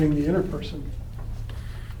adorning the inner person.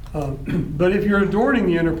 But if you're adorning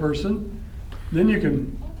the inner person, then you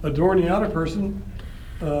can adorn the outer person,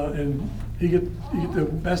 and you get the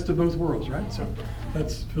best of both worlds, right? So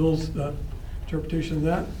that's Phil's interpretation of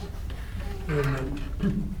that. And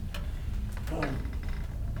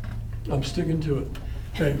I'm sticking to it.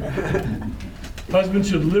 Okay. Husbands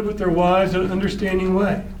should live with their wives in an understanding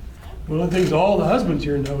way. One of the things all the husbands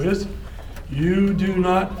here know is, you do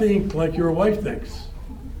not think like your wife thinks.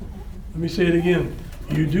 Let me say it again.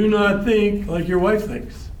 You do not think like your wife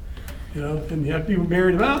thinks. You know, and you have people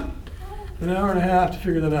married about an hour and a half to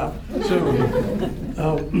figure that out. So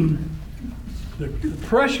the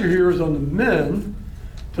pressure here is on the men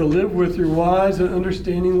to live with your wives in an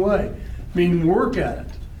understanding way. I mean, work at it.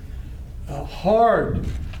 Hard.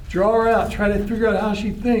 Draw her out. Try to figure out how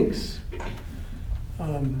she thinks.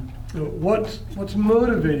 What's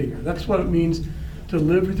motivating her? That's what it means to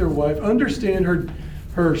live with your wife. Understand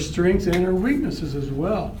her strengths and her weaknesses as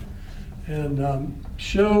well, and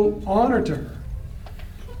show honor to her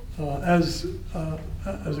as a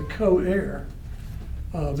co-heir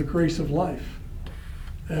of the grace of life.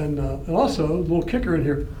 And also, a little kicker in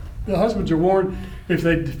here: the husbands are warned, if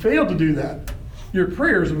they fail to do that, your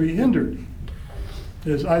prayers will be hindered.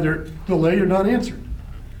 It's either delayed or not answered.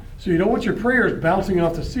 So you don't want your prayers bouncing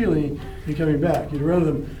off the ceiling and coming back. You'd rather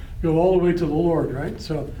them go all the way to the Lord, right?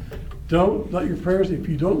 So don't let your prayers, if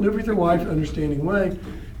you don't live with your wife in an understanding way,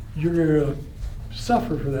 you're going to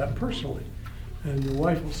suffer for that personally. And your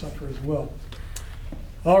wife will suffer as well.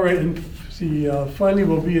 All right, and see, finally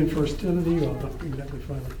we'll be in 1 Timothy. Well, not exactly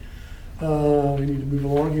finally. We need to move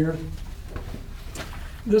along here.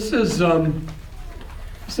 This has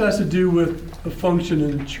to do with the function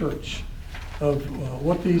in the church of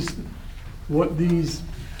what these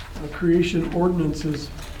creation ordinances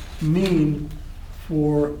mean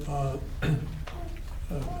for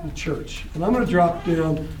the church. And I'm going to drop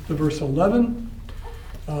down to verse 11.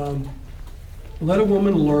 Let a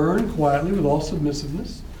woman learn quietly with all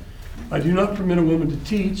submissiveness. I do not permit a woman to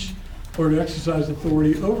teach or to exercise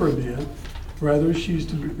authority over a man. Rather, she is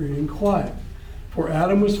to remain quiet. For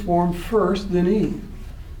Adam was formed first, then Eve.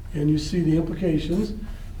 And you see the implications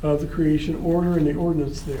of the creation order and the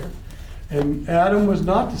ordinance there. And Adam was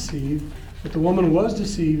not deceived, but the woman was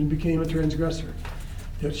deceived and became a transgressor.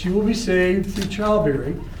 Yet she will be saved through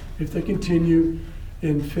childbearing if they continue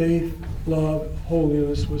in faith, love,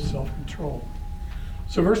 holiness with self-control.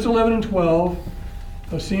 So verse 11 and 12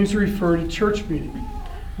 seems to refer to church meeting.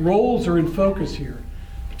 Roles are in focus here,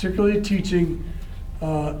 particularly teaching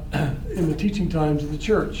in the teaching times of the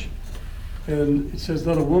church. And it says,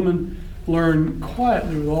 let a woman learn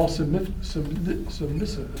quietly with all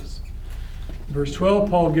submissiveness. Verse 12,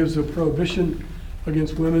 Paul gives a prohibition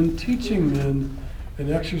against women teaching men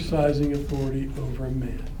and exercising authority over a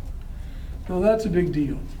man. Now that's a big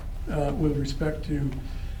deal with respect to,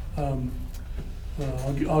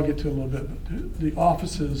 I'll get to a little bit, but the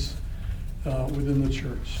offices within the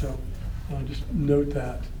church. So just note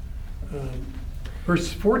that.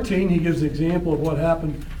 Verse 14, he gives an example of what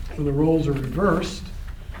happened when the roles are reversed.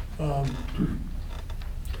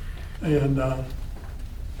 And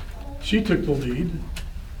she took the lead.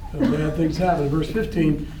 Bad things happen. Verse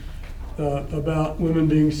 15, about women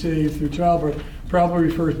being saved through childbirth, probably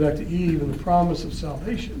refers back to Eve and the promise of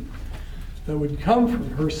salvation that would come from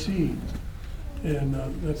her seed. And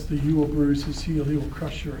that's the you will bruise his heel, he will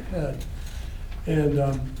crush your head. And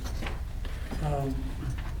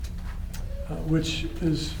which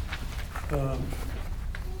is,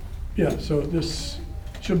 so this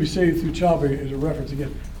she'll be saved through childbearing is a reference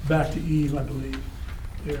again back to Eve, I believe,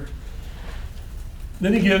 there.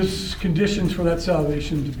 Then he gives conditions for that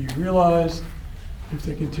salvation to be realized if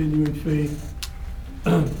they continue in faith,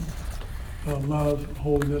 love,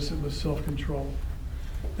 holiness, and with self-control.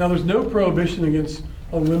 Now, there's no prohibition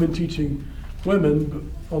on women teaching women, but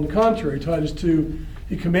on the contrary, Titus 2,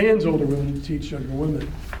 he commands older women to teach younger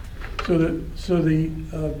women. So the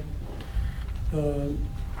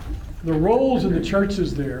roles in the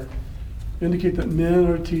churches there indicate that men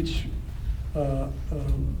are to teach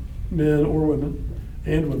men or women,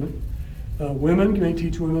 and women. Women may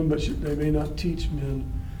teach women, but they may not teach men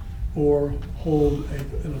or hold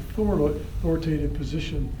an authoritative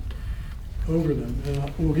position over them.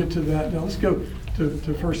 And we'll get to that. Now let's go to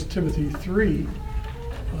 1 Timothy 3.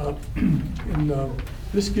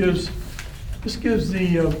 This gives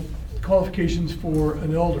the qualifications for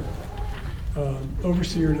an elder.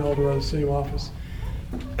 Overseer and elder are the same office.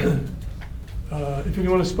 If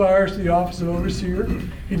anyone aspires to the office of overseer,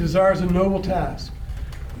 he desires a noble task.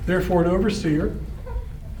 Therefore, an overseer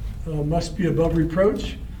must be above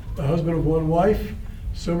reproach, a husband of one wife,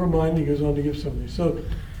 sober-minded. He goes on to give something. So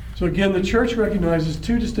So again, the church recognizes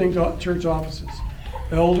two distinct church offices,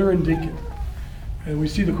 elder and deacon. And we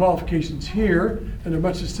see the qualifications here, and they're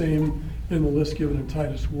much the same in the list given in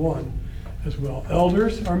Titus 1 as well.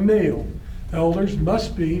 Elders are male. Elders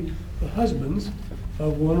must be the husbands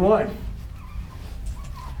of one wife.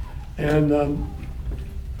 And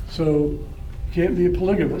so you can't be a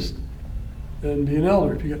polygamist and be an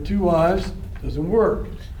elder. If you got two wives, it doesn't work.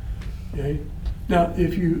 Okay? Now,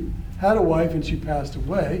 if you had a wife and she passed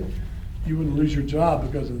away, you wouldn't lose your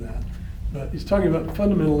job because of that. But he's talking about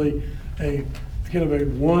fundamentally a kind of a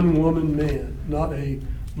one-woman man, not a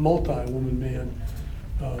multi-woman man,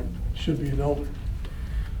 should be an elder.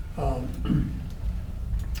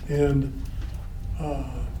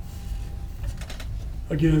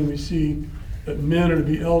 Again, we see that men are to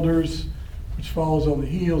be elders, which follows on the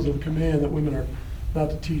heels of the command that women are not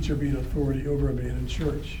to teach or be an authority over a man in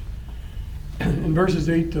church. In verses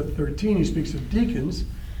 8 to 13, he speaks of deacons.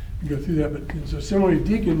 We go through that, but so similarly,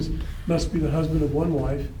 deacons must be the husband of one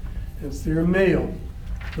wife, and they're male.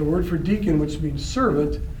 The word for deacon, which means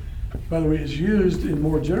servant, by the way, is used in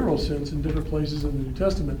more general sense in different places in the New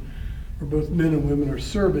Testament, where both men and women are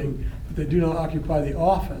serving, but they do not occupy the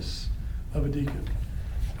office of a deacon.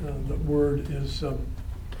 The word is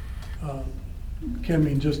can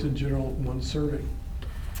mean just in general one serving.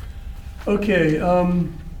 Okay,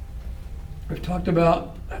 I've talked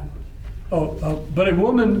about. But a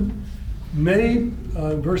woman may,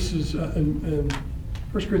 verses in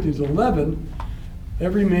 1 Corinthians 11,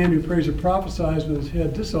 every man who prays or prophesies with his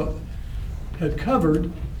head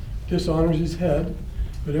covered dishonors his head,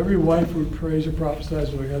 but every wife who prays or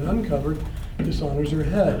prophesies with her head uncovered dishonors her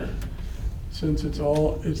head, since it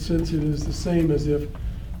is the same as if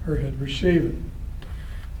her head were shaven.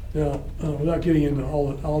 Now, without getting into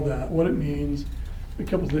all that, what it means, a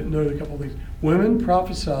couple of things. Women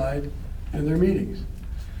prophesied in their meetings.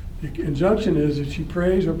 The injunction is if she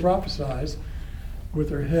prays or prophesies with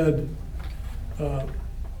her head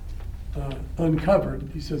uncovered,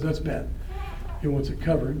 he says that's bad. He wants it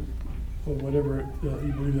covered, or whatever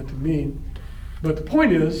you believe that to mean. But the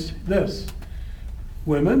point is this: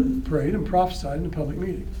 women prayed and prophesied in a public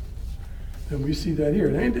meeting. And we see that here.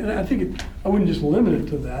 And I think I wouldn't just limit it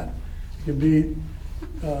to that. It can be,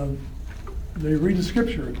 they read the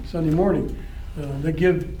scripture Sunday morning. They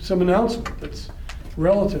give some announcement that's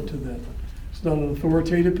relative to them. It's not an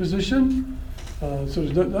authoritative position, so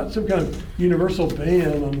there's not some kind of universal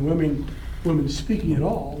ban on women speaking at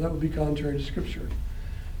all. That would be contrary to scripture.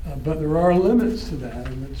 But there are limits to that,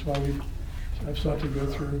 and that's why I've sought to go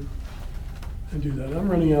through and do that. I'm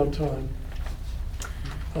running out of time.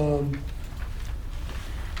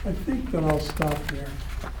 I think that I'll stop there.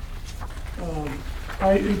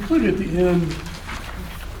 I included at the end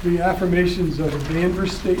the affirmations of the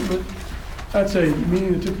Danvers Statement. That's a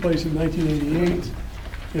meeting that took place in 1988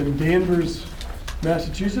 in Danvers,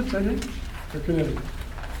 Massachusetts, I think, or Connecticut,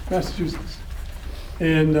 Massachusetts.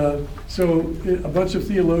 And so a bunch of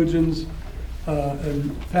theologians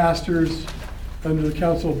and pastors under the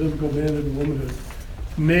Council of Biblical Manhood and Womanhood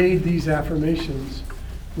made these affirmations,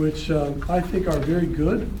 which I think are very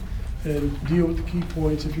good and deal with the key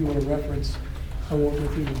points. If you want to reference, I won't go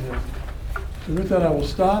through them now. So with that, I will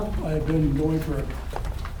stop. I have been going for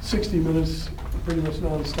 60 minutes, pretty much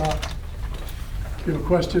nonstop. If you have a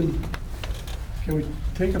question, can we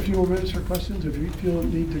take a few more minutes for questions? If you feel the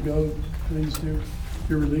need to go, please do.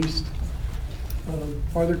 You're released.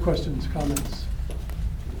 Are there questions, comments?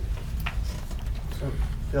 So,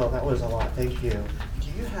 Bill, that was a lot. Thank you. Do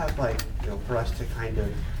you have, for us to kind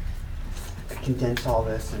of condense all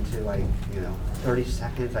this into 30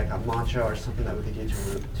 seconds, like a mantra or something that we could do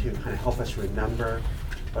to kind of help us remember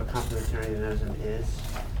what complementarianism is?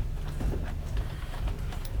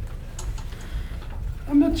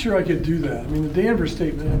 I'm not sure I could do that. I mean, the Danvers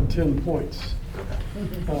Statement had 10 points.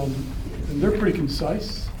 Okay. And they're pretty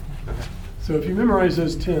concise. Okay. So if you memorize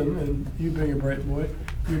those 10, and you being a bright boy,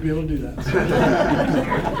 you'll be able to do that.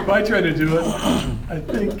 If I try to do it, I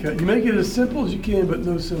think you make it as simple as you can, but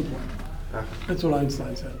no simpler. Okay. That's what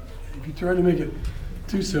Einstein said. If you try to make it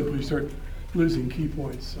too simple, you start losing key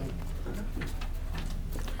points. So.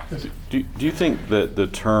 Yes. Do you think that the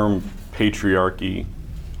term patriarchy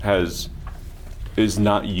is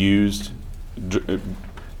not used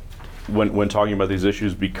when talking about these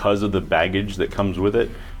issues because of the baggage that comes with it?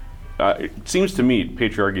 It seems to me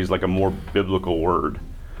patriarchy is like a more biblical word.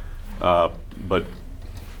 But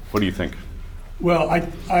what do you think? Well,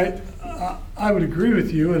 I would agree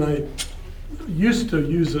with you, and I used to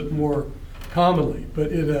use it more commonly,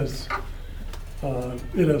 but it has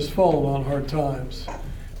fallen on hard times.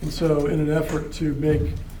 And so in an effort to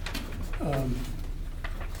make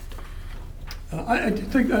I do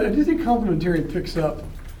think complementarian picks up.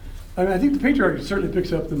 I mean, I think the patriarchy certainly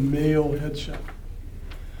picks up the male headship.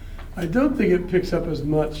 I don't think it picks up as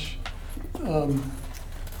much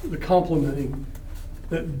the complementing,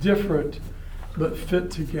 that different but fit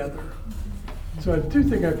together. So I do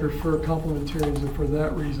think I prefer complementarianism for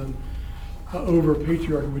that reason over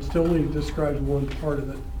patriarchy, which only describes one part of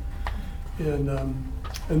it. And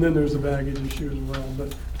then there's the baggage issue as well.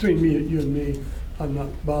 But between you and me, I'm not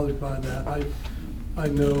bothered by that. I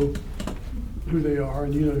know who they are,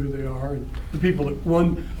 and you know who they are, and the people that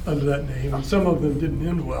won under that name, and some of them didn't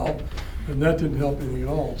end well, and that didn't help anything at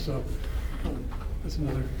all. So that's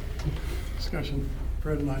another discussion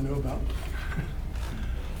Fred and I know about.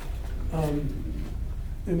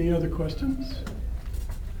 Any other questions?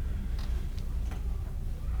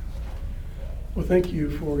 Well, thank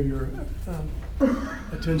you for your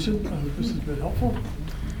attention. I hope this has been helpful.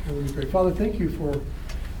 And we're great. Father, thank you for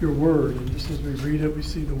your word. And just as we read it, we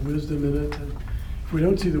see the wisdom in it. And if we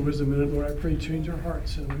don't see the wisdom in it, Lord, I pray you change our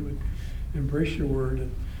hearts and we would embrace your word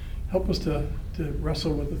and help us to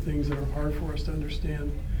wrestle with the things that are hard for us to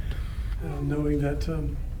understand, knowing that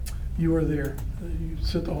you are there. You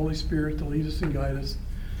sent the Holy Spirit to lead us and guide us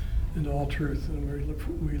into all truth. And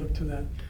we look to that.